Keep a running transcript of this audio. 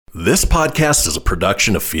This podcast is a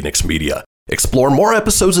production of Phoenix Media. Explore more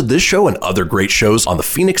episodes of this show and other great shows on the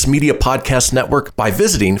Phoenix Media Podcast Network by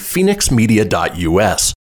visiting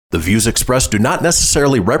phoenixmedia.us. The views expressed do not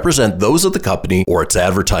necessarily represent those of the company or its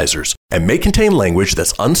advertisers and may contain language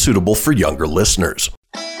that's unsuitable for younger listeners.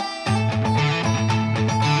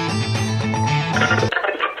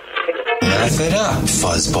 Laugh it up,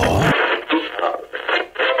 fuzzball.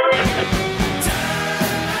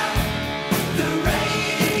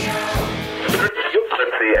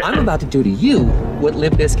 I'm about to do to you what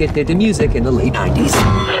Limp Bizkit did to music in the late 90s.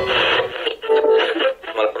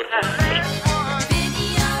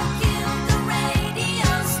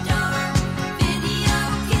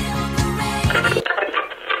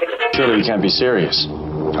 Surely you can't be serious.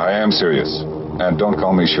 I am serious. And don't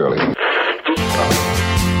call me Shirley. Here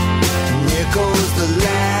goes the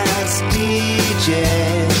last DJ.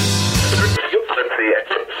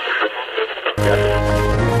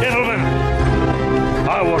 Gentlemen,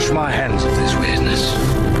 I wash my hands of this weirdness.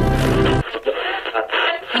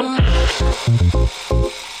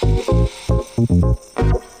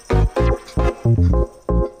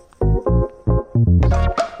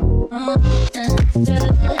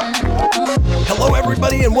 Hello,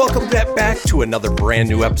 everybody, and welcome back to another brand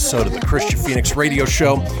new episode of the Christian Phoenix Radio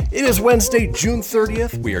Show. It is Wednesday, June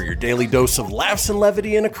 30th. We are your daily dose of laughs and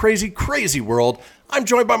levity in a crazy, crazy world. I'm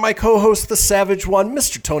joined by my co-host, the Savage One,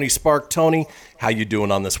 Mr. Tony Spark. Tony, how you doing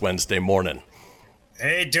on this Wednesday morning?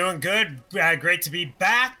 Hey, doing good. Great to be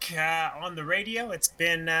back on the radio. It's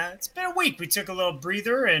been a week. We took a little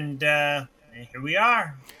breather, and here we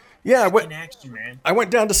are. Yeah, in action, man. I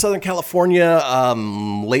went down to Southern California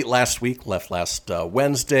late last week, left last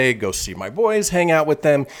Wednesday, go see my boys, hang out with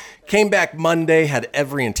them. Came back Monday, had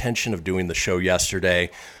every intention of doing the show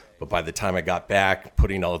yesterday. But by the time I got back,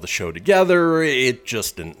 putting all of the show together, it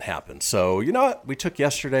just didn't happen. So, you know what? We took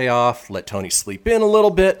yesterday off, let Tony sleep in a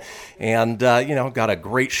little bit, and, got a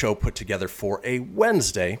great show put together for a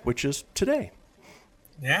Wednesday, which is today.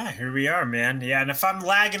 Yeah, here we are, man. Yeah, and if I'm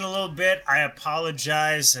lagging a little bit, I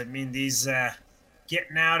apologize. I mean, these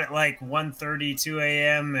getting out at like 1:30, 2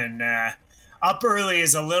 a.m. and up early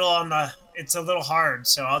is it's a little hard.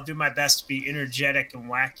 So I'll do my best to be energetic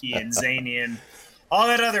and wacky and zany and all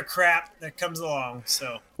that other crap that comes along.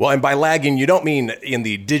 So, well, and by lagging, you don't mean in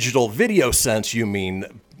the digital video sense. You mean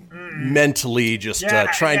mentally just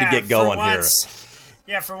trying to get going here.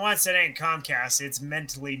 Yeah, for once it ain't Comcast. It's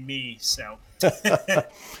mentally me. So,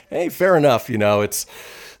 hey, fair enough. It's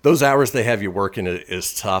those hours they have you working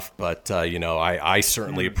is tough, but I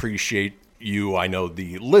certainly appreciate you. I know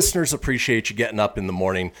the listeners appreciate you getting up in the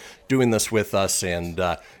morning, doing this with us, and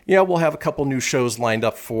we'll have a couple new shows lined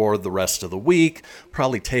up for the rest of the week.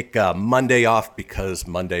 Probably take Monday off because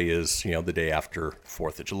Monday is the day after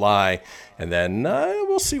 4th of July, and then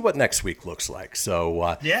we'll see what next week looks like.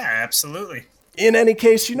 So yeah, absolutely. In any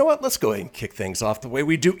case, you know what? Let's go ahead and kick things off the way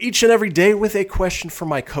we do each and every day with a question for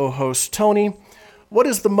my co-host, Tony. What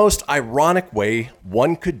is the most ironic way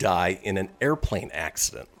one could die in an airplane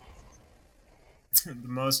accident? The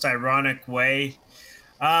most ironic way?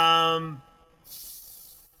 I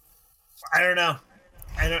don't know.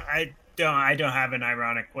 I don't have an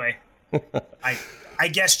ironic way. I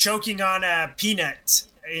guess choking on a peanut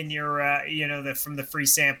in your, from the free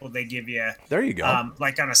sample they give you. There you go.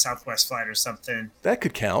 Like on a Southwest flight or something. That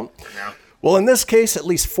could count. No. Well, in this case, at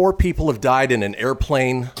least 4 people have died in an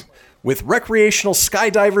airplane with recreational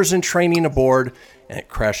skydivers in training aboard, and it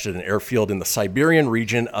crashed at an airfield in the Siberian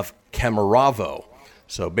region of Kemerovo.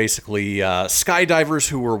 So basically, skydivers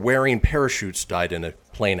who were wearing parachutes died in a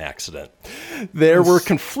plane accident. There were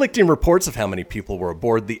conflicting reports of how many people were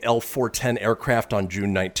aboard the L-410 aircraft on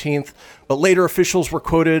June 19th, but later officials were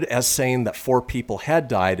quoted as saying that 4 people had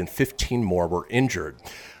died and 15 more were injured.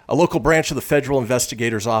 A local branch of the Federal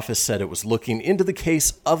Investigator's Office said it was looking into the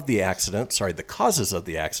the causes of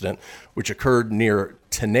the accident, which occurred near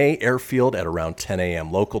Tenay Airfield at around 10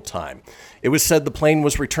 a.m. local time. It was said the plane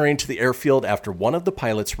was returning to the airfield after one of the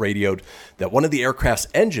pilots radioed that one of the aircraft's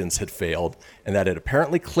engines had failed and that it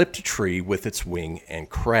apparently clipped a tree with its wing and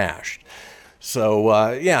crashed. So,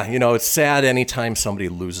 it's sad anytime somebody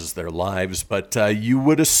loses their lives, but you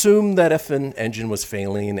would assume that if an engine was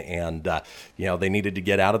failing and, they needed to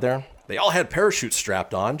get out of there, they all had parachutes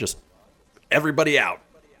strapped on, just everybody out.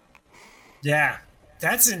 Yeah,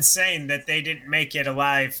 that's insane that they didn't make it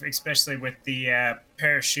alive, especially with the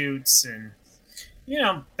parachutes and,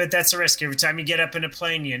 but that's a risk. Every time you get up in a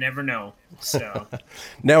plane, you never know. So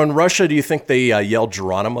Now in Russia, do you think they yell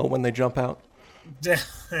Geronimo when they jump out?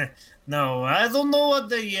 No, I don't know what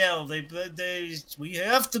they yell. We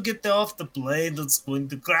have to get off the plane that's going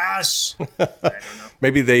to crash. I don't know.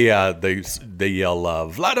 Maybe they yell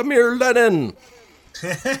Vladimir Lenin.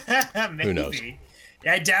 Maybe. Who knows?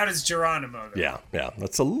 I doubt it's Geronimo, though. Yeah.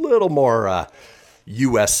 That's a little more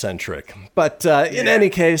U.S. centric. But in any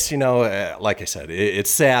case, like I said,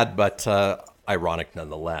 it's sad, but ironic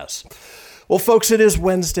nonetheless. Well, folks, it is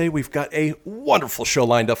Wednesday. We've got a wonderful show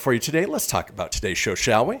lined up for you today. Let's talk about today's show,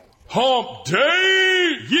 shall we? Hump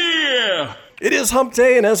Day! Yeah! It is Hump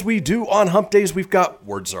Day, and as we do on Hump Days, we've got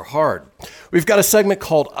Words Are Hard. We've got a segment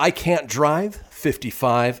called I Can't Drive,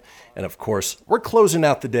 55, and of course, we're closing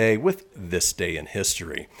out the day with This Day in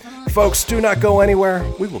History. Folks, do not go anywhere.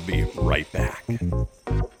 We will be right back.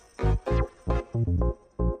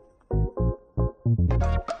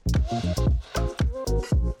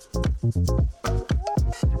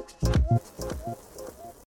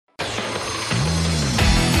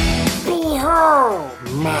 Behold,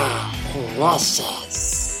 my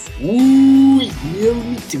precious. Ooh, yeah, let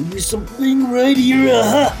me tell you something right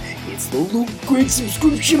here. It's the Loot Crate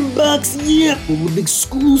subscription box, full of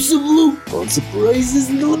exclusive loot, fun surprises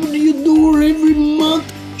delivered to your door every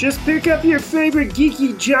month. Just pick up your favorite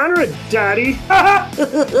geeky genre, Daddy.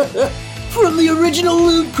 From the original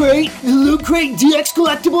Loot Crate, the Loot Crate DX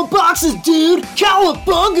collectible boxes, dude!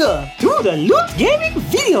 Cowabunga! To the Loot Gaming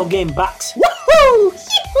video game box. Woohoo!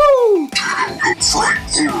 Yee-hoo!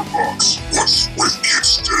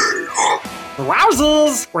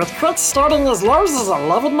 Wowzers! With crates starting as low as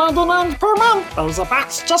 $11.99 per month, there's a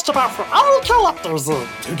box just about for all collectors.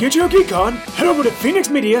 To get your geek on, head over to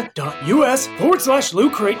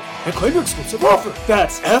phoenixmedia.us/Loot Crate and claim your exclusive offer.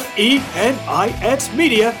 That's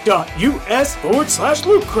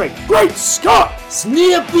FENIXmedia.us/Loot Crate. Great Scott!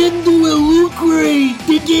 Snap into a Loot Crate,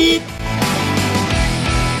 dig it?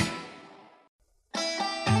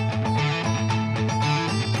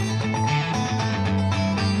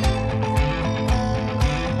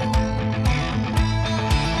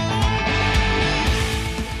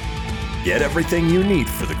 Get everything you need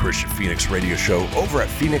for the Christian Phoenix Radio Show over at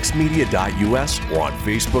phoenixmedia.us or on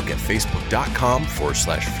Facebook at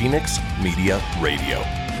facebook.com/Phoenix Media Radio.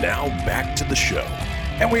 Now back to the show.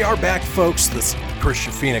 And we are back, folks. This is the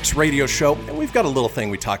Christian Phoenix Radio Show, and we've got a little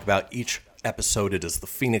thing we talk about each episode. It is the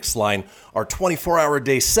Phoenix Line, our 24-hour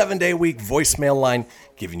day, 7-day week voicemail line,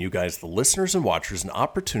 giving you guys, the listeners and watchers, an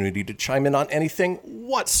opportunity to chime in on anything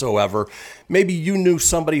whatsoever. Maybe you knew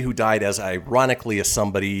somebody who died as ironically as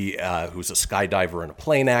somebody who's a skydiver in a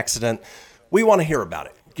plane accident. We want to hear about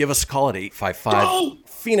it. Give us a call at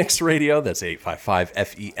 855-PHOENIX Radio. That's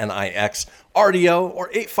 855-FENIX RDO or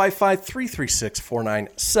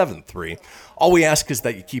 855-336-4973. All we ask is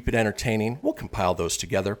that you keep it entertaining. We'll compile those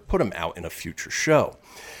together, put them out in a future show.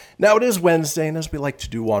 Now, it is Wednesday, and as we like to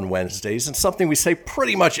do on Wednesdays, and something we say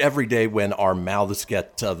pretty much every day when our mouths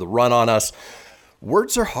get the run on us,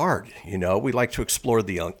 words are hard. We like to explore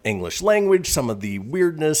the English language, some of the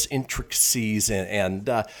weirdness, intricacies, and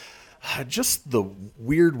just the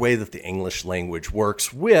weird way that the English language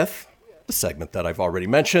works with the segment that I've already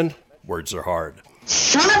mentioned, Words Are Hard.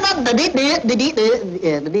 Son of a...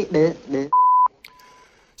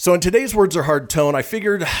 So in today's Words Are Hard tone, I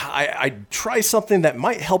figured I'd try something that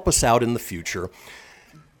might help us out in the future,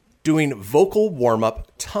 doing vocal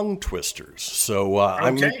warm-up tongue twisters. So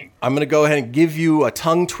I'm going to go ahead and give you a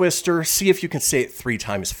tongue twister, see if you can say it 3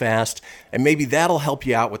 times fast, and maybe that'll help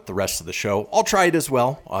you out with the rest of the show. I'll try it as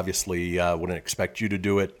well. Obviously, wouldn't expect you to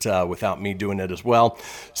do it without me doing it as well.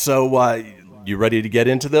 So you ready to get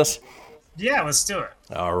into this? Yeah, let's do it.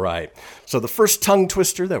 All right. So the first tongue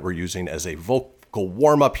twister that we're using as a vocal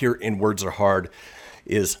warm-up here in Words Are Hard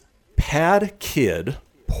is pad kid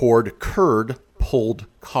poured curd pulled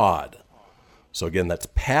cod. So again, that's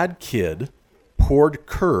pad kid poured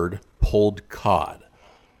curd pulled cod.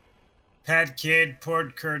 Pad kid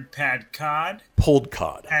poured curd pad cod. Pulled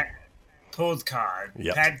cod. Pulled cod.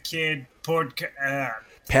 Yep. Pad kid poured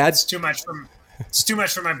pad. It's too much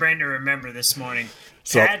for my brain to remember this morning.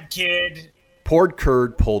 So, pad kid poured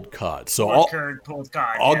curd pulled cod. So poured curd pulled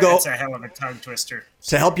cod. That's a hell of a tongue twister.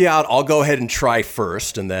 To help you out, I'll go ahead and try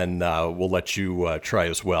first, and then we'll let you try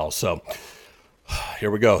as well. So here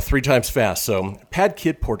we go, 3 times fast. So pad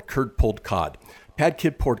kid poured curd pulled cod. Pad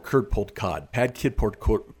kid poured curd pulled cod. Pad kid poured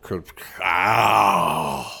curd.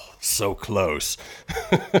 So close.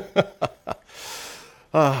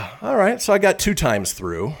 All right, so I got 2 times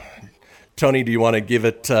through. Tony, do you want to give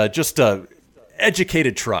it just a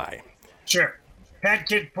educated try? Sure. Pad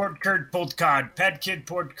kid poured curd pulled cod. Pad kid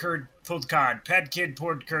poured curd pulled cod. Pad kid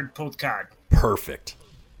poured curd pulled cod. Perfect.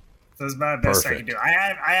 That's about the best I can do.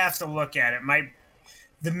 I have to look at it.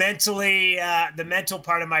 the mental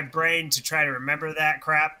part of my brain to try to remember that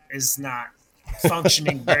crap is not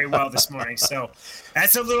functioning very well this morning. So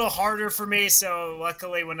that's a little harder for me. So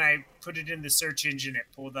luckily when I put it in the search engine, it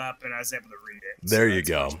pulled up and I was able to read it. There you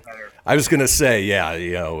go. I was going to say,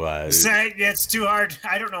 it's too hard.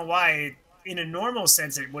 I don't know why. In a normal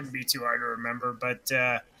sense, it wouldn't be too hard to remember. But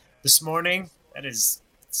this morning, it's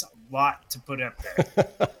a lot to put up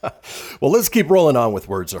there. Well, let's keep rolling on with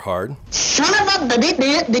Words Are Hard.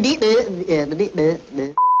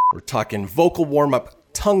 We're talking vocal warm-up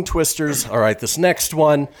tongue twisters. All right, this next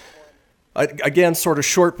one, again, sort of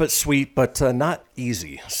short but sweet, but not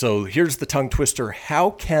easy. So here's the tongue twister. How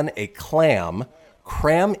can a clam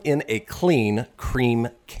cram in a clean cream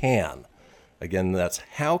can? Again, that's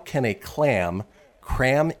how can a clam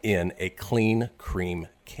cram in a clean cream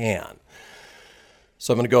can?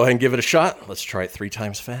 So I'm going to go ahead and give it a shot. Let's try it 3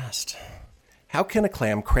 times fast. How can a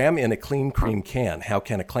clam cram in a clean cream can? How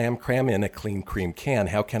can a clam cram in a clean cream can?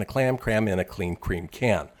 How can a clam cram in a clean cream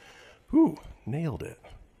can? Ooh, nailed it.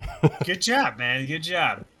 Good job, man. Good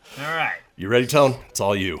job. All right. You ready, Tone? It's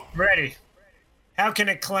all you. Ready. How can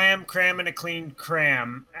a clam cram in a clean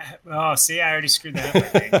cram? Oh, see, I already screwed that up,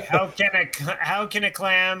 I think. How can a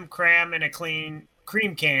clam cram in a clean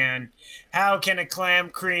cream can? How can a clam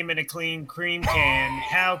cream in a clean cream can?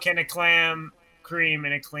 How can a clam cream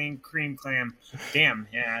in a clean cream clam? Damn,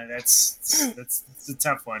 yeah, that's a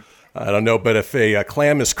tough one. I don't know, but if a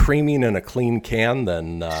clam is creaming in a clean can,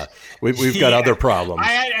 then we've got other problems.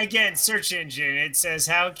 Again, search engine. It says,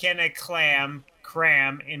 how can a clam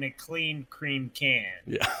cram in a clean cream can?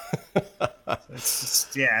 Yeah. It's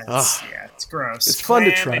gross. It's fun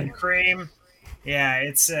to try. And cream. Yeah,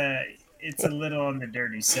 it's a little on the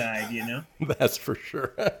dirty side, you know? That's for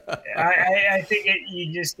sure. I think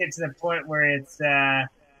you just get to the point where it's... right.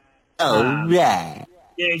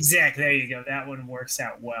 Yeah, exactly. There you go. That one works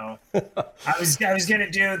out well. I was going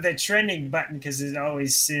to do the trending button because it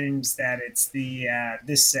always seems that it's the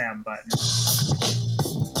this sound button.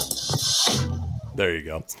 There you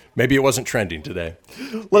go. Maybe it wasn't trending today.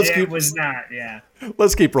 It was not, yeah.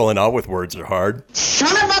 Let's keep rolling on with Words Are Hard.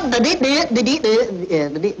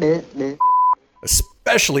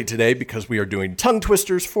 Especially today because we are doing tongue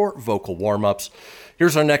twisters for vocal warm-ups.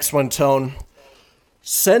 Here's our next one, Tone.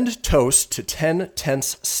 Send toast to 10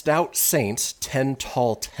 tense stout saints, 10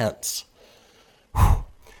 tall tents.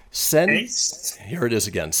 Here it is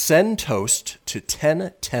again. Send toast to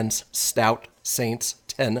 10 tense stout saints,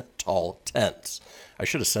 10 tall tents. I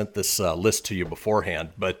should have sent this list to you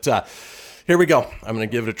beforehand, but here we go. I'm going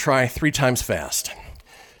to give it a try 3 times fast.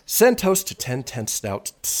 Send toast to 10 tense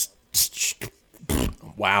stout.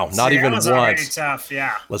 Wow, not even once. Already tough,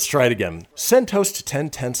 yeah. Let's try it again. Send toast to 10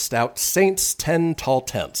 tense stout saints, 10 tall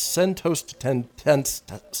tents. Send toast to 10 tense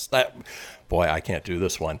stout. Boy, I can't do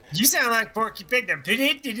this one. You sound like Porky Pig.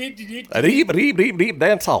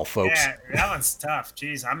 That's all, folks. Yeah, that one's tough.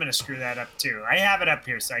 Jeez, I'm going to screw that up too. I have it up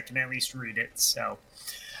here so I can at least read it. So,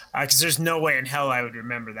 because there's no way in hell I would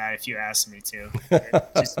remember that if you asked me to.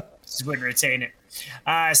 Just wouldn't retain it.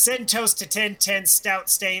 Send toast to 10 stout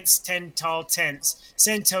saints, 10 tall tents.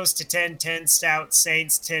 Send toast to 10 stout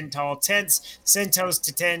saints, 10 tall tents. Send toast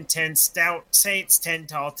to 10 stout saints, 10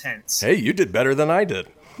 tall tents. Hey, you did better than I did.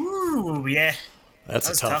 Ooh, yeah. That's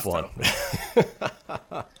a tough one.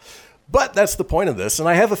 But that's the point of this, and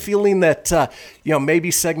I have a feeling that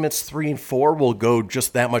maybe segments 3 and 4 will go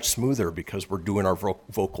just that much smoother because we're doing our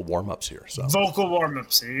vocal warm-ups here. So vocal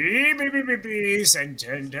warm-ups.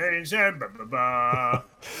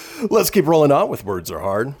 Let's keep rolling on with Words Are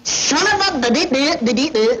Hard.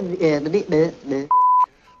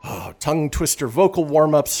 Tongue twister vocal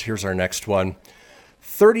warm-ups. Here's our next one.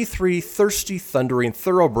 33 thirsty, thundering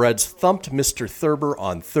thoroughbreds thumped Mr. Thurber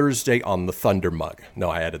on Thursday on the Thunder Mug. No,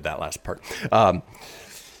 I added that last part.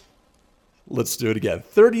 Let's do it again.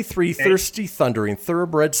 33 thirsty, thundering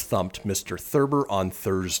thoroughbreds thumped Mr. Thurber on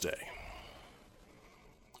Thursday.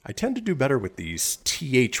 I tend to do better with these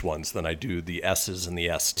TH ones than I do the S's and the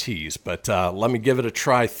STs, but let me give it a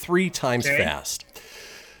try 3 times fast.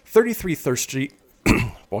 33 thirsty...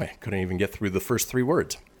 Boy, I couldn't even get through the first 3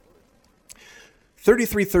 words.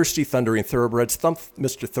 33 thirsty, thundering thoroughbreds thumped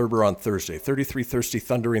Mr. Thurber on Thursday. 33 thirsty,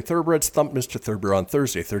 thundering thoroughbreds thumped Mr. Thurber on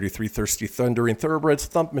Thursday. 33 thirsty, thundering thoroughbreds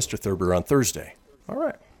thumped Mr. Thurber on Thursday. All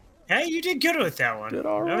right. Hey, you did good with that one. Did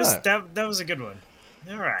all right. That was a good one.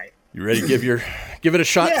 All right. You ready to give it a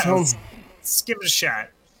shot, Tone? Let's give it a shot.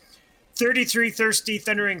 33 thirsty,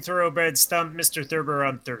 thundering thoroughbreds thumped Mr. Thurber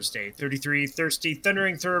on Thursday. 33 thirsty,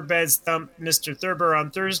 thundering thoroughbreds thumped Mr. Thurber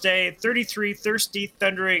on Thursday. 33 thirsty,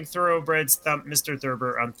 thundering thoroughbreds thumped Mr.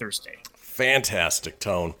 Thurber on Thursday. Fantastic,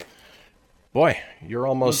 Tone. Boy, you're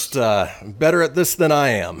almost better at this than I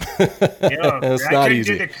am. It's not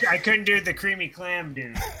easy. I couldn't do the creamy clam,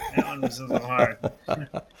 dude. That one was a little hard.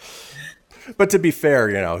 But to be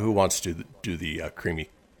fair, who wants to do the creamy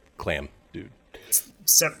clam, dude?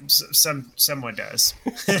 Someone does.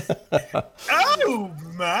 Oh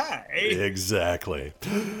my! Exactly.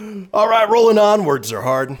 All right, rolling on. Words are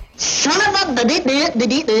hard.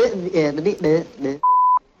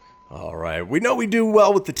 All right, we know we do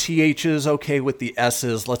well with the THs, okay with the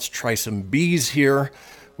S's. Let's try some B's here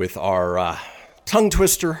with our tongue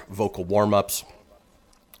twister vocal warm-ups.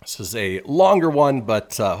 This is a longer one,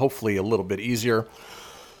 but hopefully a little bit easier.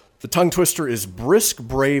 The tongue twister is brisk,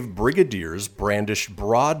 brave brigadiers brandish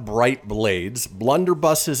broad, bright blades,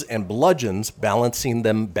 blunderbusses, and bludgeons, balancing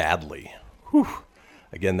them badly. Whew.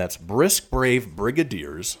 Again, that's brisk, brave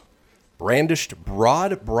brigadiers brandished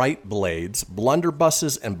broad, bright blades,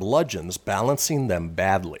 blunderbusses, and bludgeons, balancing them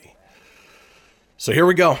badly. So here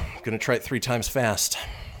we go. I'm going to try it 3 times fast.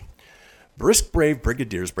 Brisk, brave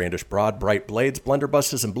brigadiers brandish broad, bright blades,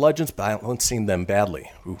 blunderbusses, and bludgeons, balancing them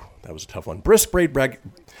badly. Ooh, that was a tough one. Brisk, brave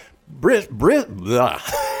Brisk,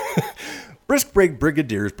 brave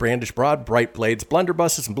brigadiers brandish broad, bright blades,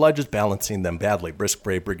 blunderbusses, and bludgeons, balancing them badly. Brisk,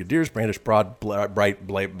 brave brigadiers brandish broad, bright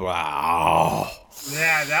blade. Wow.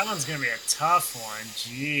 Yeah, that one's going to be a tough one.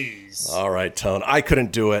 Jeez. All right, Tone. I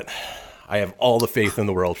couldn't do it. I have all the faith in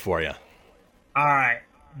the world for you. All right.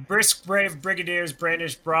 Brisk, brave brigadiers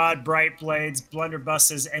brandish broad, bright blades,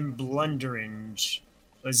 blunderbusses, and blunderings.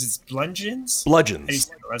 Was it bludgeons?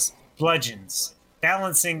 Bludgeons. Bludgeons.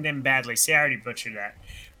 Balancing them badly. See, I already butchered that.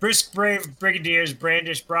 Brisk, brave brigadiers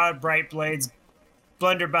brandish broad, bright blades,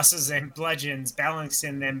 blunderbusses, and bludgeons,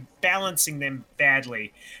 balancing them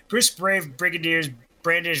badly. Brisk, brave brigadiers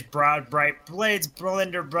brandish broad, bright blades,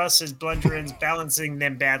 blunderbusses, blunderings, balancing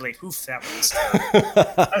them badly. Oof, that was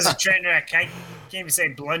I was a train wreck. I can't even say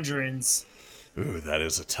blunderings. Ooh, that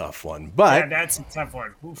is a tough one. But yeah, that's a tough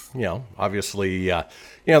one. Oof. Obviously, the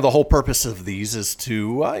whole purpose of these is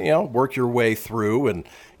to, work your way through and,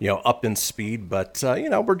 up in speed. But,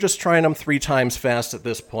 we're just trying them 3 times fast at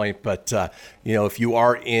this point. But, if you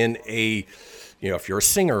are in a, if you're a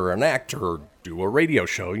singer or an actor or do a radio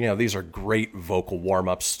show, these are great vocal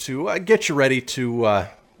warm-ups to get you ready to,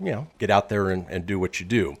 get out there and do what you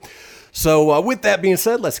do. So with that being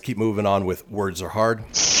said, let's keep moving on with Words Are Hard.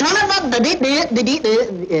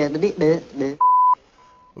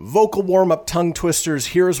 Vocal warm-up tongue twisters.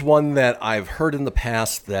 Here's one that I've heard in the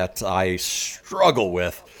past that I struggle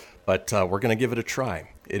with, but we're going to give it a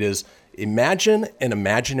try. It is imagine an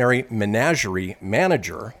imaginary menagerie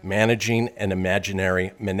manager managing an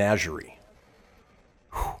imaginary menagerie.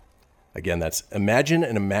 Whew. Again, that's imagine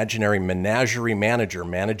an imaginary menagerie manager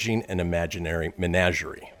managing an imaginary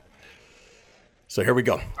menagerie. So here we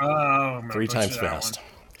go. 3 times fast. One.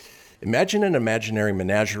 Imagine an imaginary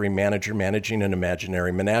menagerie manager managing an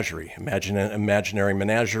imaginary menagerie. Imagine an imaginary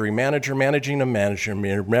menagerie manager managing a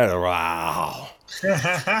menagerie. Wow.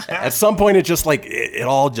 At some point, it just it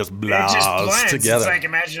all just blends together. It's like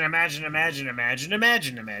imagine.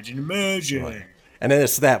 Right. And then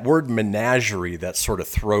it's that word menagerie that sort of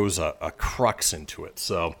throws a crux into it.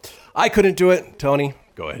 So I couldn't do it. Tony,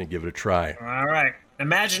 go ahead and give it a try. All right.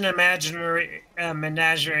 Imagine imaginary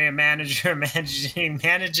menagerie manager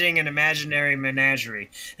managing an imaginary menagerie.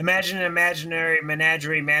 Imagine an imaginary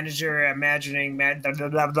menagerie manager imagining blah, blah,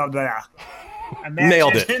 blah, blah, blah.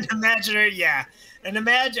 Nailed it. Okay,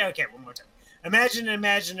 one more time. Imagine an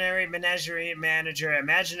imaginary menagerie manager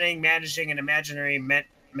managing an imaginary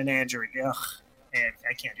menagerie. Ugh. Man,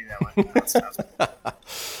 I can't do that one. That's tough.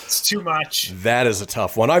 It's too much. That is a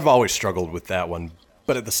tough one. I've always struggled with that one.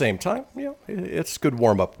 But at the same time, it's good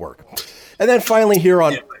warm-up work. And then finally here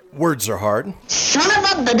on Words Are Hard.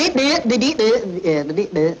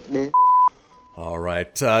 All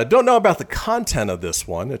right. Don't know about the content of this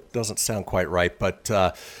one. It doesn't sound quite right, but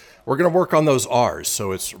we're going to work on those R's.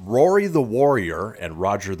 So it's Rory the Warrior and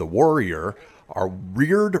Roger the Warrior are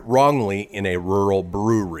reared wrongly in a rural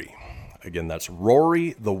brewery. Again, that's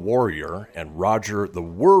Rory the Warrior and Roger the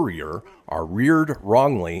Worrier are reared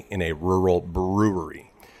wrongly in a rural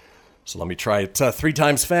brewery. So let me try it 3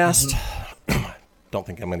 times fast. Don't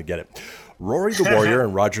think I'm going to get it. Rory the Warrior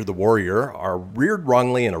and Roger the Warrior are reared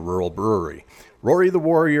wrongly in a rural brewery. Rory the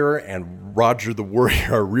Warrior and Roger the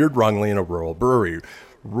Warrior are reared wrongly in a rural brewery.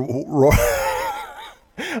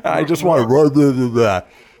 I just want to...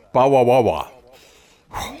 Ba wah wah wah.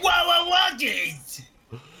 Wah wah wah, geez.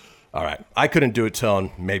 All right. I couldn't do it,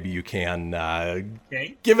 Tone. Maybe you can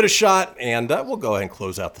okay. Give it a shot, and we'll go ahead and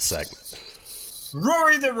close out the segment.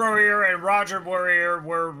 Rory the Warrior and Roger Warrior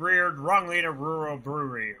were reared wrongly in a rural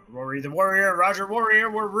brewery. Rory the Warrior and Roger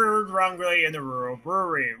Warrior were reared wrongly in the rural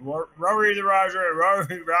brewery. Rory the Roger and Rory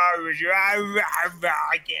I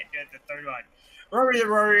can't get the third one. Rory the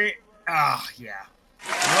Warrior. Oh, yeah.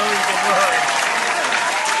 Rory the Warrior.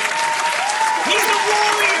 He's the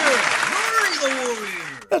warrior! Rory the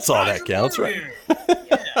Warrior! That's all Roger that counts, Warrior. right?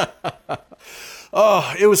 Yeah.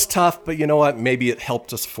 Oh, it was tough, but you know what? Maybe it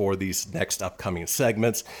helped us for these next upcoming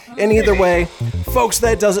segments. And either way, folks,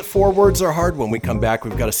 that does it for Words Are Hard. When we come back,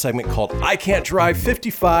 we've got a segment called I Can't Drive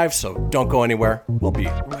 55, so don't go anywhere. We'll be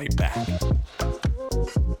right back.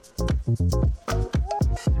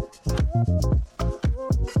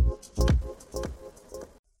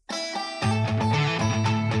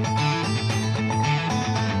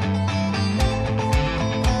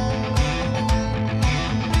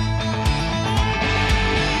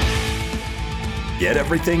 Get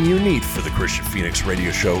everything you need for the Christian Phoenix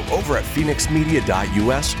Radio Show over at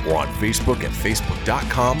phoenixmedia.us or on Facebook at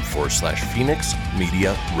facebook.com/Phoenix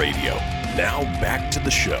Media Radio. Now back to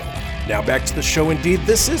the show. Indeed.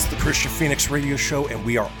 This is the Christian Phoenix Radio Show, and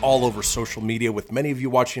we are all over social media with many of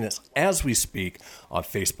you watching us as we speak on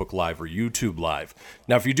Facebook Live or YouTube Live.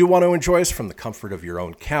 Now, if you do want to enjoy us from the comfort of your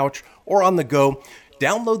own couch or on the go,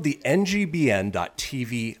 download the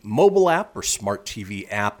ngbn.tv mobile app or smart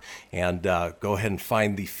TV app and go ahead and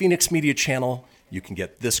find the Phoenix Media channel. You can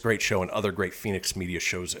get this great show and other great Phoenix Media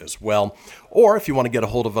shows as well. Or if you want to get a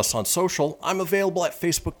hold of us on social, I'm available at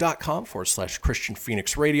facebook.com/Christian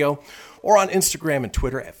Phoenix Radio or on Instagram and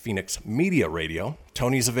Twitter at Phoenix Media Radio.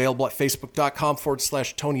 Tony's available at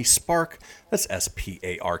facebook.com/Tony Spark. That's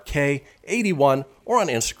SPARK 81 or on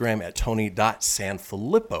Instagram at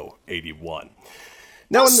Tony.Sanfilippo 81.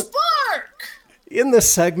 Now, in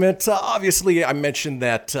this segment, obviously, I mentioned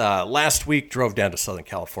that last week drove down to Southern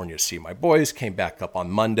California to see my boys, came back up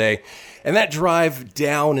on Monday, and that drive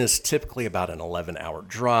down is typically about an 11-hour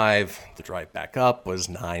drive. The drive back up was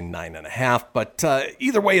 9.5, but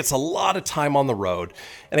either way, it's a lot of time on the road,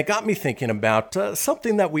 and it got me thinking about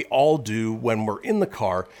something that we all do when we're in the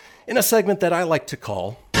car in a segment that I like to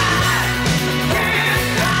call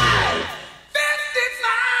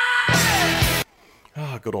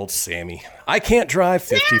good old Sammy. I can't drive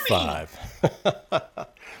 55.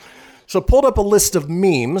 So pulled up a list of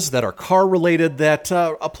memes that are car related that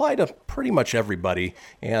apply to pretty much everybody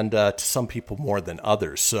and to some people more than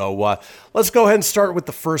others. So let's go ahead and start with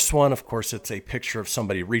the first one. Of course, it's a picture of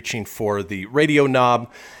somebody reaching for the radio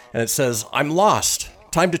knob and it says, "I'm lost.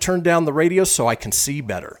 Time to turn down the radio so I can see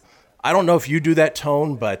better." I don't know if you do that,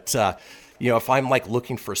 Tone, but if I'm like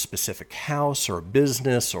looking for a specific house or a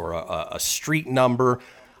business or a street number,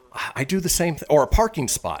 I do the same thing, or a parking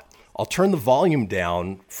spot. I'll turn the volume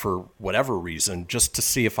down for whatever reason just to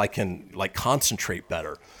see if I can like concentrate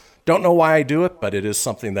better. Don't know why I do it, but it is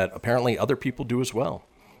something that apparently other people do as well.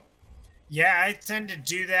 Yeah, I tend to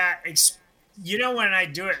do that. When I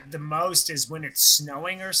do it the most is when it's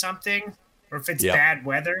snowing or something, or if it's bad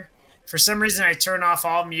weather. For some reason, I turn off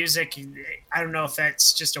all music. I don't know if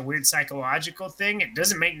that's just a weird psychological thing. It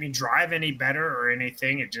doesn't make me drive any better or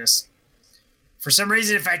anything. It just, for some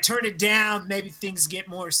reason, if I turn it down, maybe things get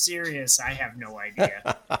more serious. I have no idea.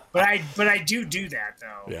 but I do that,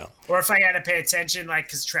 though. Yeah. Or if I got to pay attention, like,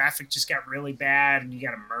 because traffic just got really bad and you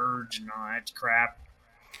got to merge and all that crap.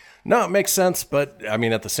 No, it makes sense, but I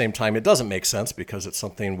mean, at the same time, it doesn't make sense because it's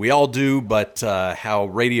something we all do, but how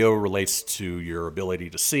radio relates to your ability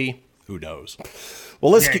to see, who knows?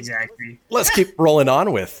 Well, let's keep rolling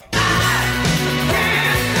on with.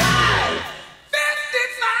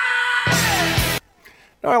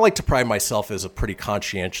 Now, I like to pride myself as a pretty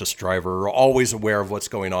conscientious driver, always aware of what's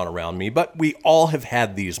going on around me, but we all have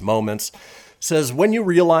had these moments. Says, when you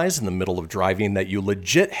realize in the middle of driving that you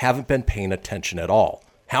legit haven't been paying attention at all.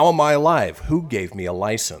 How am I alive? Who gave me a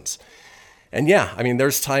license? And yeah, I mean,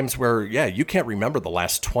 there's times where, you can't remember the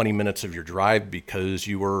last 20 minutes of your drive because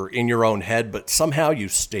you were in your own head, but somehow you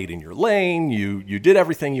stayed in your lane, you did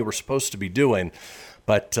everything you were supposed to be doing,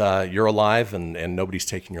 but you're alive and nobody's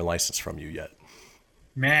taking your license from you yet.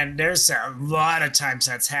 Man, there's a lot of times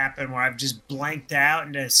that's happened where I've just blanked out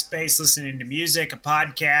into space listening to music, a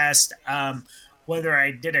podcast, whether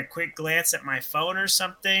I did a quick glance at my phone or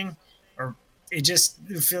something, or it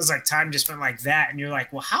feels like time just went like that. And you're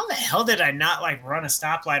like, well, how the hell did I not like run a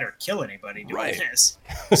stoplight or kill anybody doing this?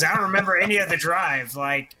 Because I don't remember any of the drive.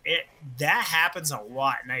 Like that happens a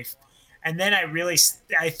lot. And then I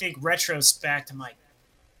think retrospect, I'm like,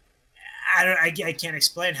 I can't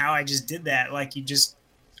explain how I just did that. Like you just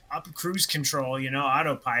up cruise control,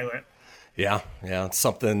 autopilot. Yeah, it's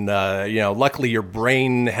something, luckily your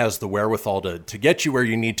brain has the wherewithal to get you where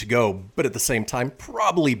you need to go, but at the same time,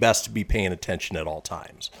 probably best to be paying attention at all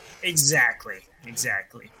times. Exactly.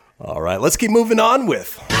 All right, let's keep moving on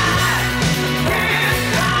with...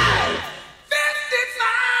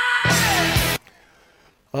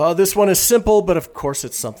 This one is simple, but of course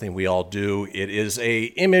it's something we all do. It is a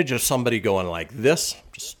image of somebody going like this,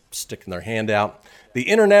 just sticking their hand out. The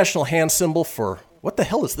international hand symbol for, what the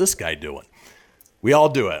hell is this guy doing? We all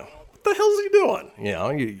do it. What the hell is he doing?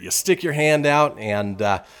 You stick your hand out, and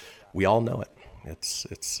we all know it.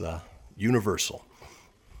 It's universal.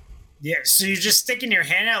 Yeah, so you're just sticking your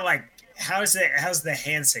hand out, like, how's the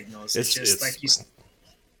hand signal? Is it just like you...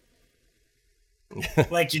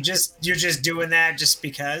 Like you're just doing that just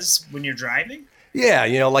because when you're driving?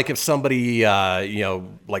 Yeah, like if somebody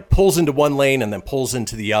like pulls into one lane and then pulls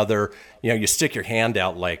into the other, you stick your hand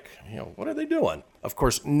out like, what are they doing? Of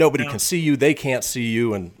course, nobody can see you, they can't see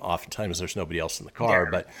you, and oftentimes there's nobody else in the car,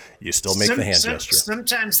 but you still make the hand gesture.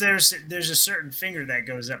 Sometimes there's a certain finger that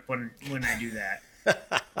goes up when I do that.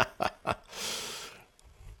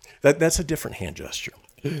 That's a different hand gesture.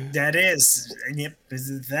 That is. Yep.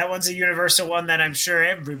 That one's a universal one that I'm sure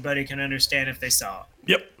everybody can understand if they saw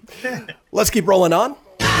it. Yep. Let's keep rolling on.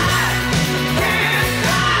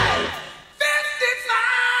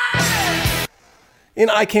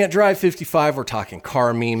 In I Can't Drive 55, we're talking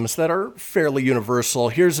car memes that are fairly universal.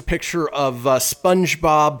 Here's a picture of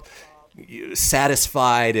SpongeBob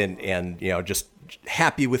satisfied and just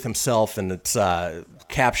happy with himself, and it's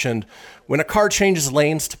captioned, "When a car changes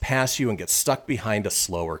lanes to pass you and gets stuck behind a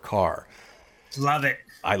slower car." Love it.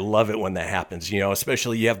 I love it when that happens,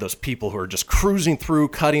 especially you have those people who are just cruising through,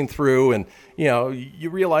 cutting through, and, you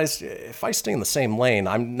realize if I stay in the same lane,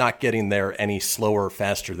 I'm not getting there any slower or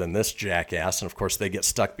faster than this jackass. And, of course, they get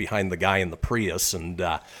stuck behind the guy in the Prius, and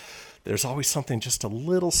there's always something just a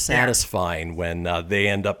little satisfying when they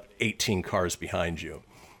end up 18 cars behind you.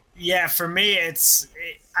 Yeah, for me,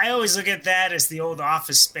 I always look at that as the old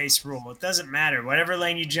Office Space rule. It doesn't matter. Whatever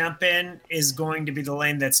lane you jump in is going to be the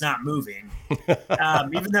lane that's not moving.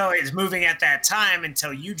 Even though it's moving at that time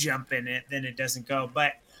until you jump in it, then it doesn't go.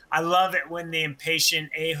 But I love it when the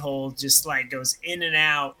impatient a-hole just like goes in and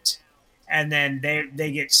out, and then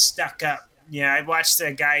they get stuck up. I watched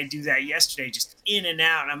a guy do that yesterday, just in and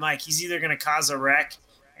out. And I'm like, he's either going to cause a wreck,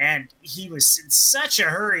 and he was in such a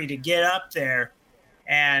hurry to get up there.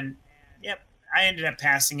 And, yep, I ended up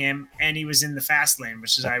passing him, and he was in the fast lane,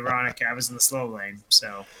 which is ironic. I was in the slow lane,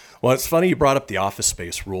 so. Well, it's funny you brought up the Office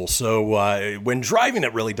Space rule. So when driving,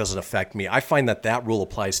 it really doesn't affect me. I find that rule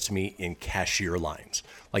applies to me in cashier lines.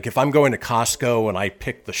 Like if I'm going to Costco and I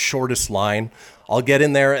pick the shortest line, I'll get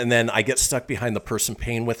in there, and then I get stuck behind the person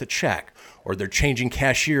paying with a check, or they're changing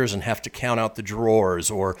cashiers and have to count out the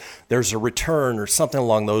drawers, or there's a return or something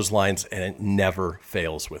along those lines, and it never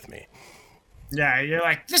fails with me. Yeah, you're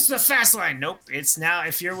like, this is the fast line. Nope, it's now,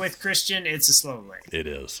 if you're with Christian, it's a slow lane. It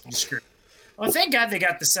is. You're screwed. Well, thank God they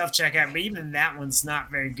got the self-checkout, but even that one's not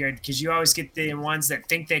very good because you always get the ones that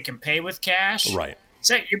think they can pay with cash. Right.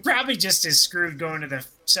 So you're probably just as screwed going to the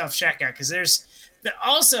self-checkout because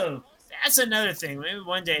also, that's another thing. Maybe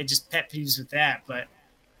one day just pet peeves with that, but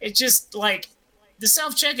it's just like the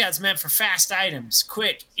self-checkout's meant for fast items,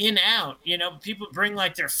 quick, in, out. People bring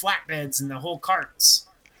like their flatbeds and the whole carts.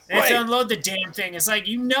 They have to unload the damn thing. It's like,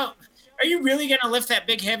 are you really going to lift that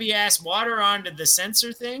big heavy-ass water onto the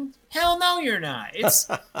sensor thing? Hell no, you're not.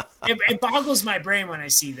 It boggles my brain when I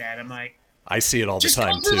see that. I'm like, I see it all the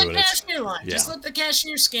time, too. Just go to the cashier line. Yeah. Just let the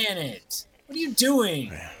cashier scan it. What are you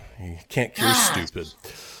doing? You can't cure stupid.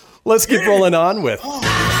 Let's keep rolling on with...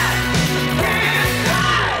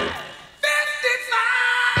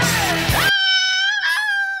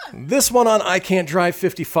 This one on I Can't Drive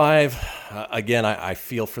 55... Again, I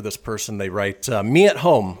feel for this person. They write, me at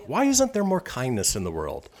home, why isn't there more kindness in the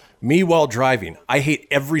world? Me while driving, I hate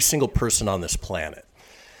every single person on this planet.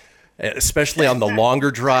 Especially on the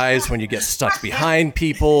longer drives when you get stuck behind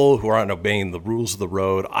people who aren't obeying the rules of the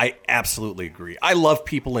road. I absolutely agree. I love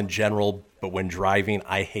people in general, but when driving,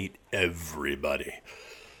 I hate everybody.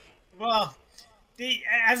 Well,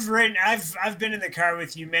 I've been in the car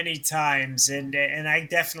with you many times, and I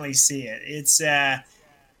definitely see it.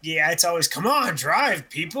 It's always, come on, drive,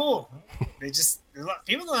 people.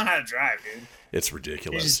 People don't know how to drive, dude. It's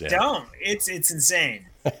ridiculous. They just don't. It's insane.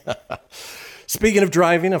 Speaking of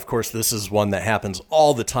driving, of course, this is one that happens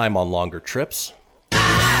all the time on longer trips.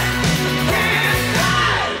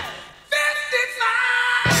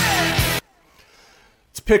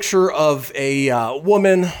 It's a picture of a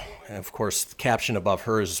woman. And of course, the caption above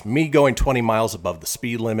her is me going 20 miles above the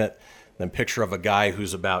speed limit. Then picture of a guy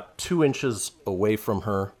who's about 2 inches away from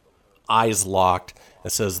her, eyes locked.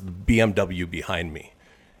 It says the BMW behind me.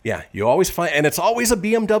 Yeah, you always find, and it's always a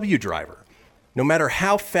BMW driver. No matter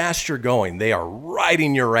how fast you're going, they are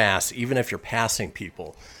riding your ass, even if you're passing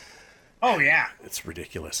people. Oh, yeah. It's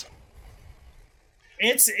ridiculous.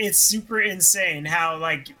 It's super insane how,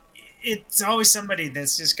 like, it's always somebody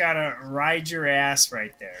that's just got to ride your ass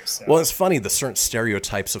right there. So. Well, it's funny, the certain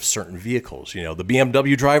stereotypes of certain vehicles. You know, the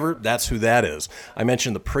BMW driver, that's who that is. I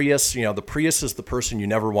mentioned the Prius. You know, the Prius is the person you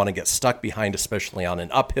never want to get stuck behind, especially on an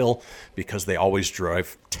uphill, because they always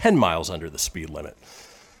drive 10 miles under the speed limit.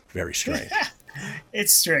 Very strange.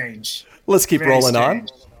 It's strange. Let's keep Very rolling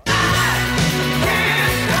strange. on.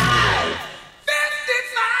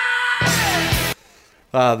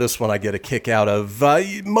 This one I get a kick out of.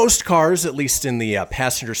 Most cars, at least in the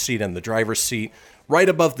passenger seat and the driver's seat, right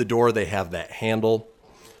above the door, they have that handle.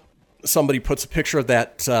 Somebody puts a picture of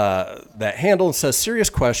that handle and says, "Serious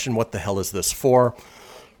question, what the hell is this for?"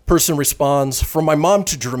 Person responds, "For my mom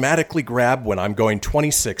to dramatically grab when I'm going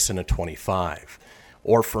 26 in a 25.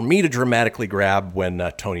 Or for me to dramatically grab when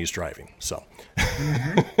Tony's driving." So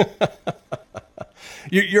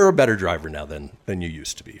you're a better driver now than you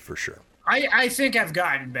used to be, for sure. I think I've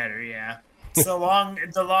gotten better, yeah. It's the long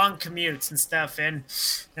commutes and stuff, and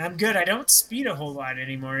I'm good. I don't speed a whole lot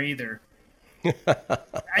anymore either.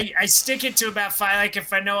 I stick it to about 5. Like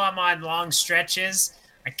if I know I'm on long stretches,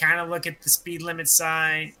 I kind of look at the speed limit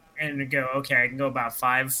sign and go, okay, I can go about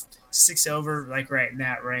 5, 6 over, like right in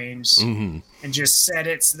that range, and just set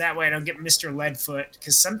it so that way I don't get Mr. Leadfoot.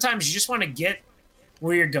 Because sometimes you just want to get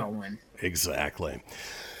where you're going. Exactly.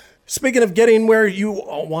 Speaking of getting where you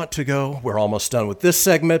want to go, we're almost done with this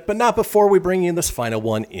segment, but not before we bring you this final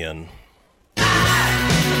one in.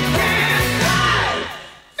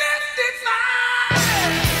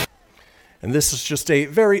 And this is just a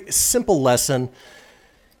very simple lesson.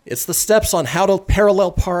 It's the steps on how to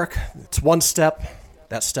parallel park. It's one step.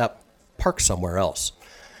 That step, park somewhere else.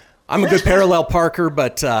 I'm a good parallel parker,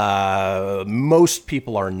 but most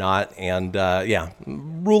people are not. And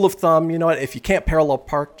rule of thumb, you know what? If you can't parallel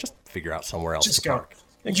park, just figure out somewhere else to park.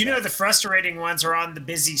 Exactly. You know, the frustrating ones are on the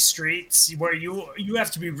busy streets where you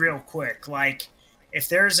have to be real quick. Like if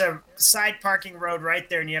there's a side parking road right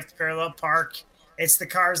there and you have to parallel park, it's the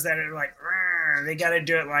cars that are like, they got to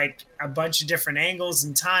do it like a bunch of different angles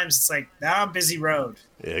and times. It's like, now busy road.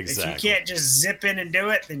 Exactly. If you can't just zip in and do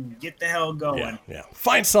it, then get the hell going. Yeah.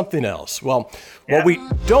 Find something else. Well, what we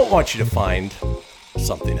don't want you to find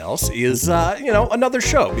something else is, another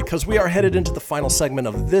show, because we are headed into the final segment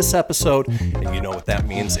of this episode, and you know what that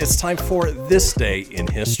means. It's time for This Day in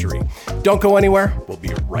History. Don't go anywhere. We'll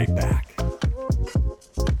be right back.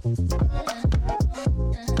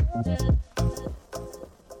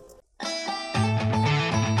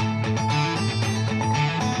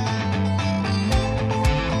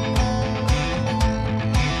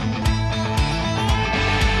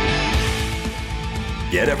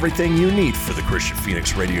 Get everything you need for the Christian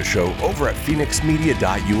Phoenix Radio Show over at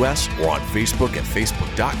phoenixmedia.us or on Facebook at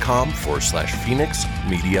facebook.com/Phoenix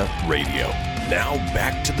Media Radio. Now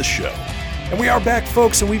back to the show. And we are back,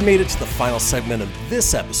 folks, and we've made it to the final segment of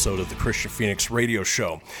this episode of the Christian Phoenix Radio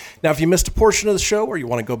Show. Now, if you missed a portion of the show or you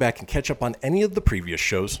want to go back and catch up on any of the previous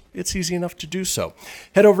shows, it's easy enough to do so.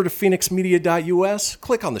 Head over to phoenixmedia.us,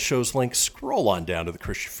 click on the show's link, scroll on down to the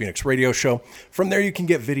Christian Phoenix Radio Show. From there, you can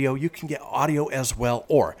get video, you can get audio as well,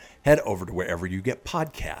 or head over to wherever you get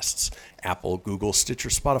podcasts. Apple, Google, Stitcher,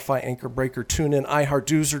 Spotify, Anchor, Breaker, TuneIn, iHeart,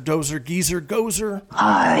 Doozer, Dozer, Geezer, Gozer.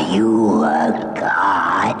 Are you a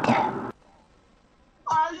god?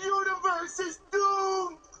 Our universe is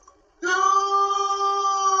doomed!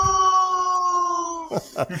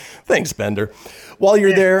 Doomed! Thanks, Bender. While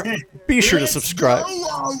you're there, be sure to subscribe.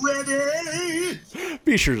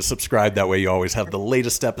 Be sure to subscribe. That way you always have the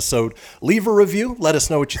latest episode. Leave a review. Let us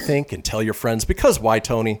know what you think and tell your friends. Because why,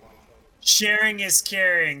 Tony? Sharing is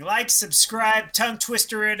caring. Like, subscribe, tongue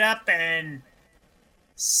twister it up, and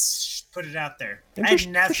put it out there. I have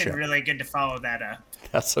nothing really good to follow that up.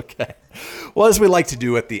 That's okay. Well, as we like to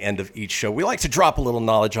do at the end of each show, we like to drop a little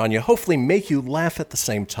knowledge on you, hopefully make you laugh at the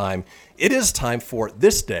same time. It is time for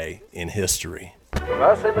This Day in History.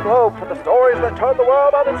 Traversing the globe for the stories that turn the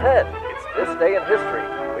world on its head. It's This Day in History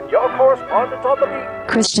with your correspondent on the beat,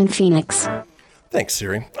 Christian Phoenix. Thanks,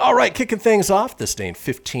 Siri. All right, kicking things off, this day in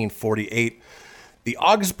 1548, the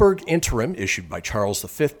Augsburg Interim, issued by Charles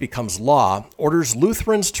V, becomes law, orders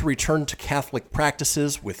Lutherans to return to Catholic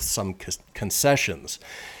practices with some concessions.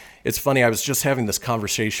 It's funny, I was just having this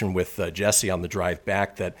conversation with Jesse on the drive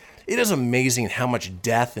back that it is amazing how much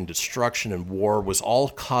death and destruction and war was all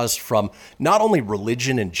caused from not only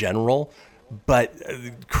religion in general, but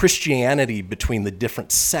Christianity between the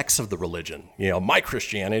different sects of the religion. My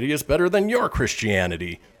Christianity is better than your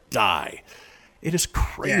Christianity. Die. It is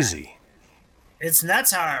crazy. Yeah.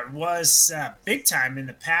 That's how it was big time in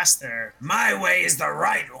the past there. My way is the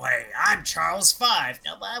right way. I'm Charles V.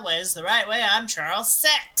 No, my way is the right way. I'm Charles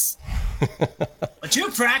VI. But you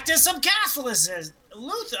practice some Catholicism.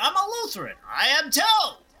 I'm a Lutheran. I am too.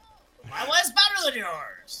 My way is better than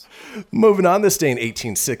yours. Moving on, this day in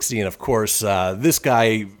 1860, and of course, this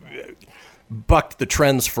guy bucked the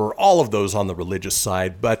trends for all of those on the religious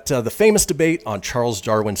side, but the famous debate on Charles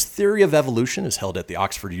Darwin's theory of evolution is held at the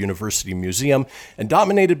Oxford University Museum and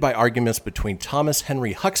dominated by arguments between Thomas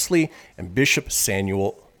Henry Huxley and Bishop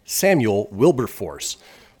Samuel Wilberforce.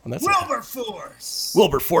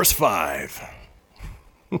 Wilberforce 5.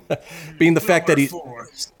 Being the fact that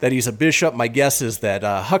he's a bishop, my guess is that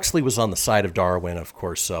Huxley was on the side of Darwin. Of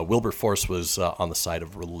course, Wilberforce was on the side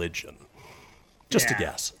of religion. Just a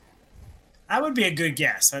guess. That would be a good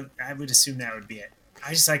guess. I would assume that would be it.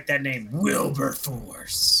 I just like that name,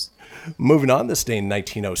 Wilberforce. Moving on, this day in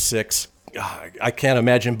 1906. I can't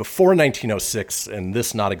imagine before 1906 and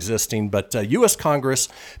this not existing, but U.S. Congress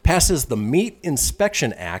passes the Meat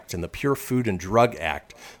Inspection Act and the Pure Food and Drug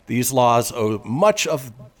Act. These laws owe much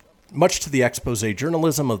to the expose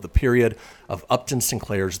journalism of the period of Upton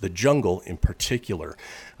Sinclair's The Jungle in particular.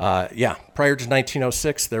 Prior to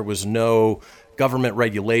 1906, there was no government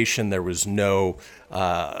regulation. There was no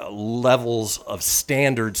levels of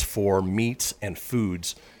standards for meats and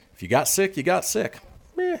foods. If you got sick, you got sick.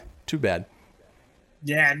 Too bad.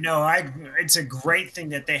 Yeah, no, it's a great thing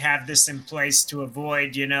that they have this in place to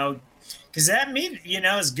avoid, because that meat,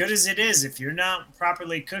 as good as it is, if you're not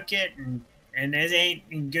properly cook it and it ain't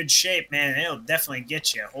in good shape, man, it'll definitely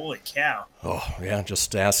get you. Holy cow. Oh, yeah,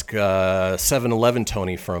 just ask 7-Eleven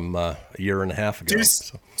Tony from a year and a half ago.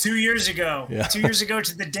 2 years ago. Yeah. 2 years ago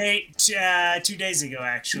to the date, 2 days ago,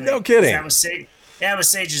 actually. No kidding. That was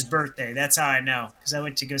Sage's birthday. That's how I know, because I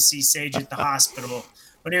went to go see Sage at the hospital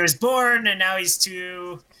when he was born, and now he's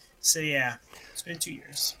 2. So, yeah, it's been 2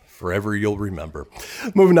 years. Forever you'll remember.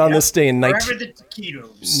 Moving on, this day in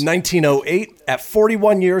 1908, at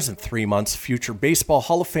 41 years and 3 months, future Baseball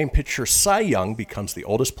Hall of Fame pitcher Cy Young becomes the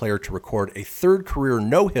oldest player to record a third career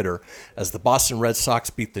no-hitter as the Boston Red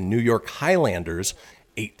Sox beat the New York Highlanders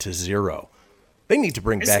 8-0. They need to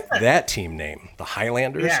bring back that team name, the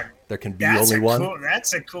Highlanders. Yeah, there can be only one.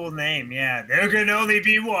 That's a cool name, yeah. There can only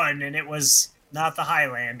be one, and it was not the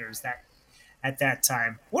Highlanders at that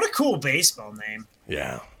time. What a cool baseball name.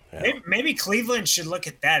 Yeah. Maybe Cleveland should look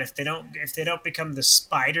at that if they don't become the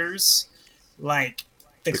Spiders, like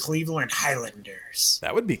the Cleveland Highlanders.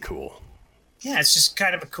 That would be cool. Yeah, it's just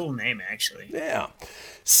kind of a cool name, actually. Yeah.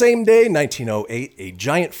 Same day, 1908, a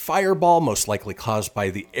giant fireball, most likely caused by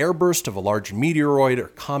the airburst of a large meteoroid or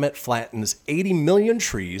comet, flattens 80 million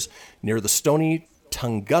trees near the stony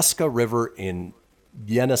Tunguska River in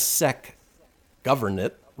Yenisei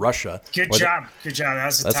Governorate, Russia. Good job.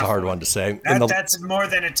 That's a hard one to say. That's more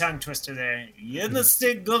than a tongue twister there.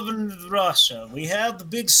 Yenisei Governorate, Russia. We have the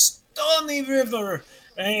big stony river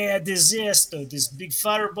disaster. This big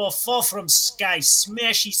fireball fall from sky,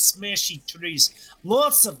 smashy trees.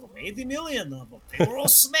 Lots of them, 80 million of them. They were all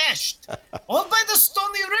smashed. All by the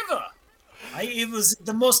stony river. It was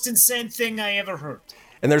the most insane thing I ever heard.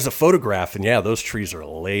 And there's a photograph, and those trees are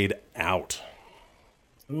laid out.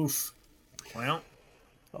 Oof. Well,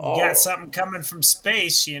 you got something coming from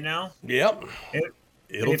space, Yep.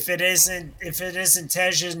 If it isn't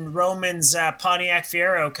Tej and Roman's Pontiac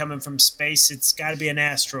Fiero coming from space, it's got to be an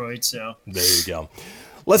asteroid. So there you go.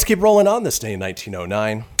 Let's keep rolling on this day in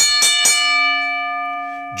 1909.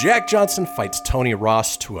 Jack Johnson fights Tony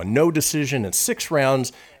Ross to a no decision in 6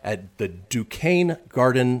 rounds at the Duquesne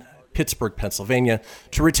Garden, Pittsburgh, Pennsylvania,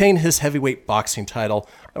 to retain his heavyweight boxing title.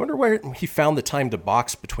 I wonder where he found the time to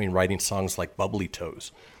box between writing songs like Bubbly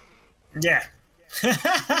Toes. Yeah.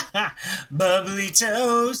 Bubbly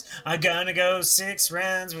Toes, I'm gonna go 6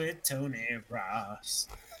 rounds with Tony Ross.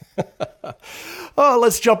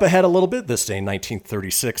 Let's jump ahead a little bit. This day in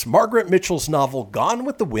 1936, Margaret Mitchell's novel Gone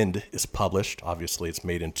with the Wind is published. Obviously, it's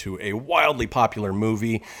made into a wildly popular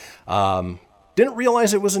movie. Didn't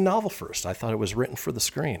realize it was a novel first. I thought it was written for the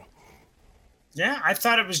screen. Yeah, I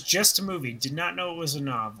thought it was just a movie. Did not know it was a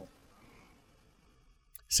novel.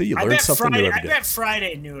 See, you learned something new every day. I bet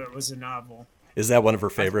Friday knew it was a novel. Is that one of her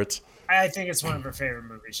favorites? I think it's one of her favorite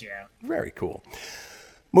movies, yeah. Very cool.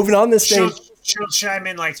 Moving on this day. She'll chime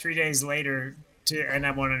in like 3 days later and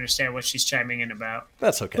I won't understand what she's chiming in about.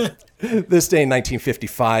 That's okay. This day in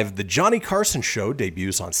 1955, The Johnny Carson Show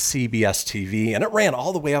debuts on CBS TV, and it ran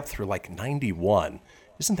all the way up through like 91.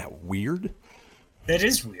 Isn't that weird? That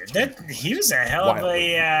is weird. He was a hell of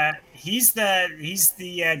a. He's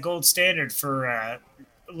the gold standard for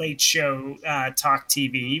late show talk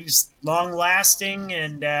TV. He was long lasting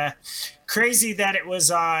and crazy that it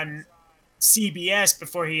was on CBS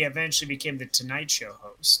before he eventually became the Tonight Show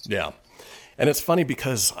host. Yeah. And it's funny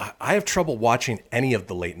because I have trouble watching any of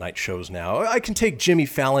the late night shows now. I can take Jimmy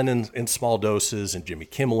Fallon in small doses and Jimmy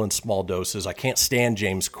Kimmel in small doses. I can't stand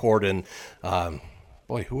James Corden.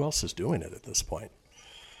 Boy, who else is doing it at this point?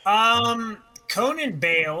 Conan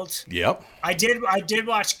bailed. Yep. I did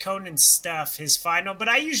watch Conan's stuff, his final, but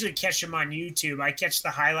I usually catch him on YouTube. I catch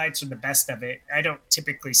the highlights or the best of it. I don't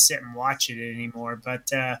typically sit and watch it anymore, but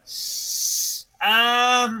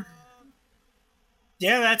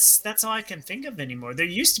yeah, that's all I can think of anymore. There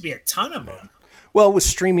used to be a ton of them. Well, with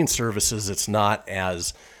streaming services, it's not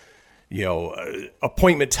as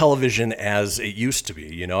appointment television as it used to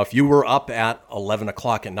be. If you were up at 11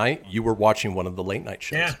 o'clock at night, you were watching one of the late night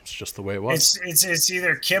shows. Yeah. It's just the way it was. It's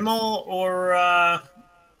either Kimmel or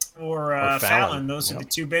Fallon. Those are the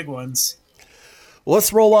two big ones. Well,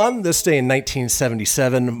 let's roll on. This day in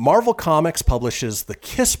 1977, Marvel Comics publishes the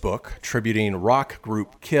Kiss book, tributing rock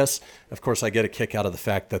group Kiss. Of course, I get a kick out of the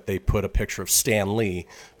fact that they put a picture of Stan Lee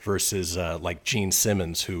versus like Gene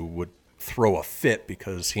Simmons, who would throw a fit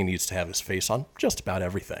because he needs to have his face on just about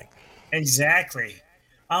everything. Exactly.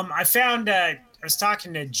 I found I was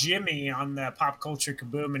talking to Jimmy on the Pop Culture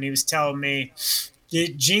Kaboom, and he was telling me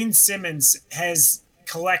that Gene Simmons has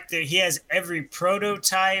collected. He has every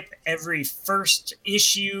prototype, every first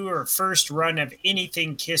issue or first run of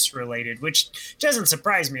anything Kiss related, which doesn't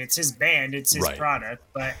surprise me. It's his band, it's his product,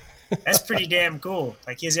 but that's pretty damn cool.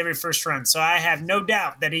 Like, he has every first run, so I have no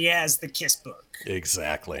doubt that he has the Kiss book.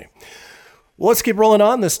 Exactly. Well, let's keep rolling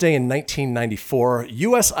on. This day in 1994,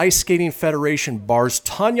 U.S. Ice Skating Federation bars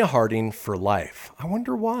Tonya Harding for life. I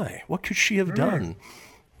wonder why. What could she have done?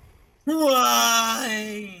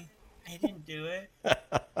 Why? I didn't do it.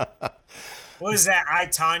 What was that? I,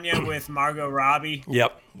 Tonya with Margot Robbie?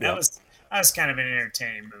 Yep. That was kind of an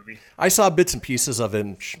entertaining movie. I saw bits and pieces of it,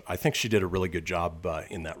 and I think she did a really good job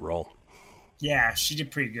in that role. Yeah, she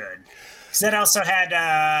did pretty good. Because that also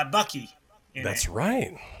had Bucky in That's it.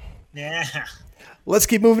 Right. Yeah. Let's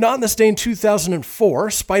keep moving on. This day in 2004,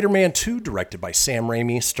 Spider-Man 2, directed by Sam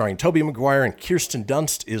Raimi, starring Tobey Maguire and Kirsten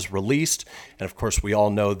Dunst, is released. And of course, we all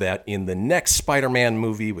know that in the next Spider-Man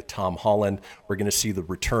movie with Tom Holland, we're going to see the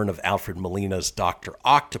return of Alfred Molina's Dr.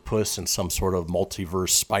 Octopus in some sort of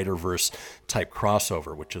multiverse, Spider-Verse type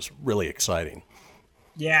crossover, which is really exciting.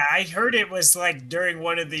 Yeah, I heard it was like during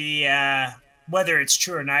one of the, whether it's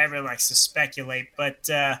true or not, everyone likes to speculate, but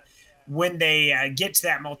when they get to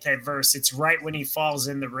that multiverse, it's right when he falls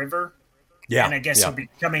in the river. Yeah. And I guess he'll be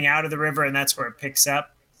coming out of the river, and that's where it picks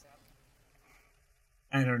up.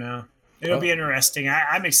 I don't know. It'll be interesting.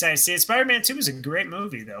 I'm excited to see it. Spider-Man 2 was a great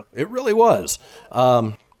movie, though. It really was.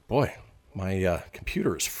 Boy, my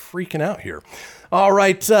computer is freaking out here. All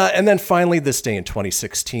right. And then finally, this day in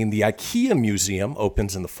 2016, the IKEA Museum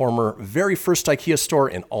opens in the former very first IKEA store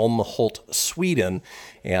in Älmhult, Sweden.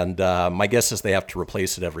 And my guess is they have to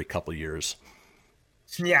replace it every couple of years.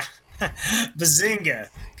 Yeah. Bazinga.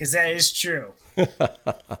 Because that is true.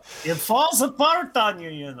 It falls apart on you,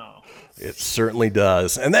 you know. It certainly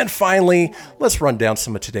does. And then finally, let's run down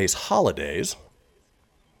some of today's holidays.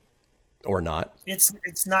 Or not.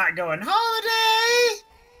 It's not going, holiday!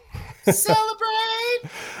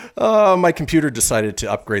 Celebrate! My computer decided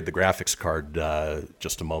to upgrade the graphics card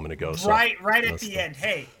just a moment ago. So right at the end.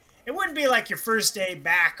 Hey, it wouldn't be like your first day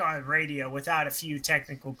back on radio without a few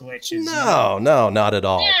technical glitches. No, not at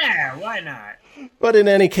all. Yeah, why not? But in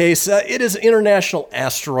any case, it is International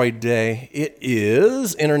Asteroid Day. It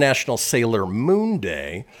is International Sailor Moon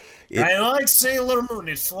Day. I like Sailor Moon.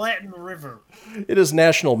 It flattened the river. It is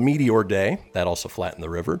National Meteor Day. That also flattened the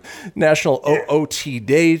river. National OOT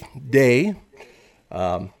Day.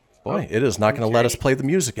 Boy, it is not going to let us play the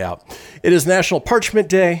music out. It is National Parchment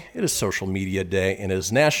Day. It is Social Media Day. And it is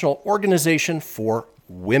National Organization for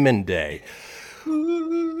Women Day.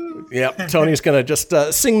 Yep, Tony's going to just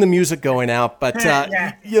sing the music going out. But,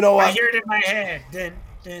 you know what? I hear it in my head.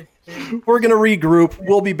 We're going to regroup.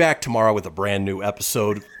 We'll be back tomorrow with a brand new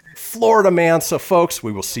episode. Florida Man. So, folks,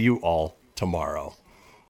 we will see you all tomorrow.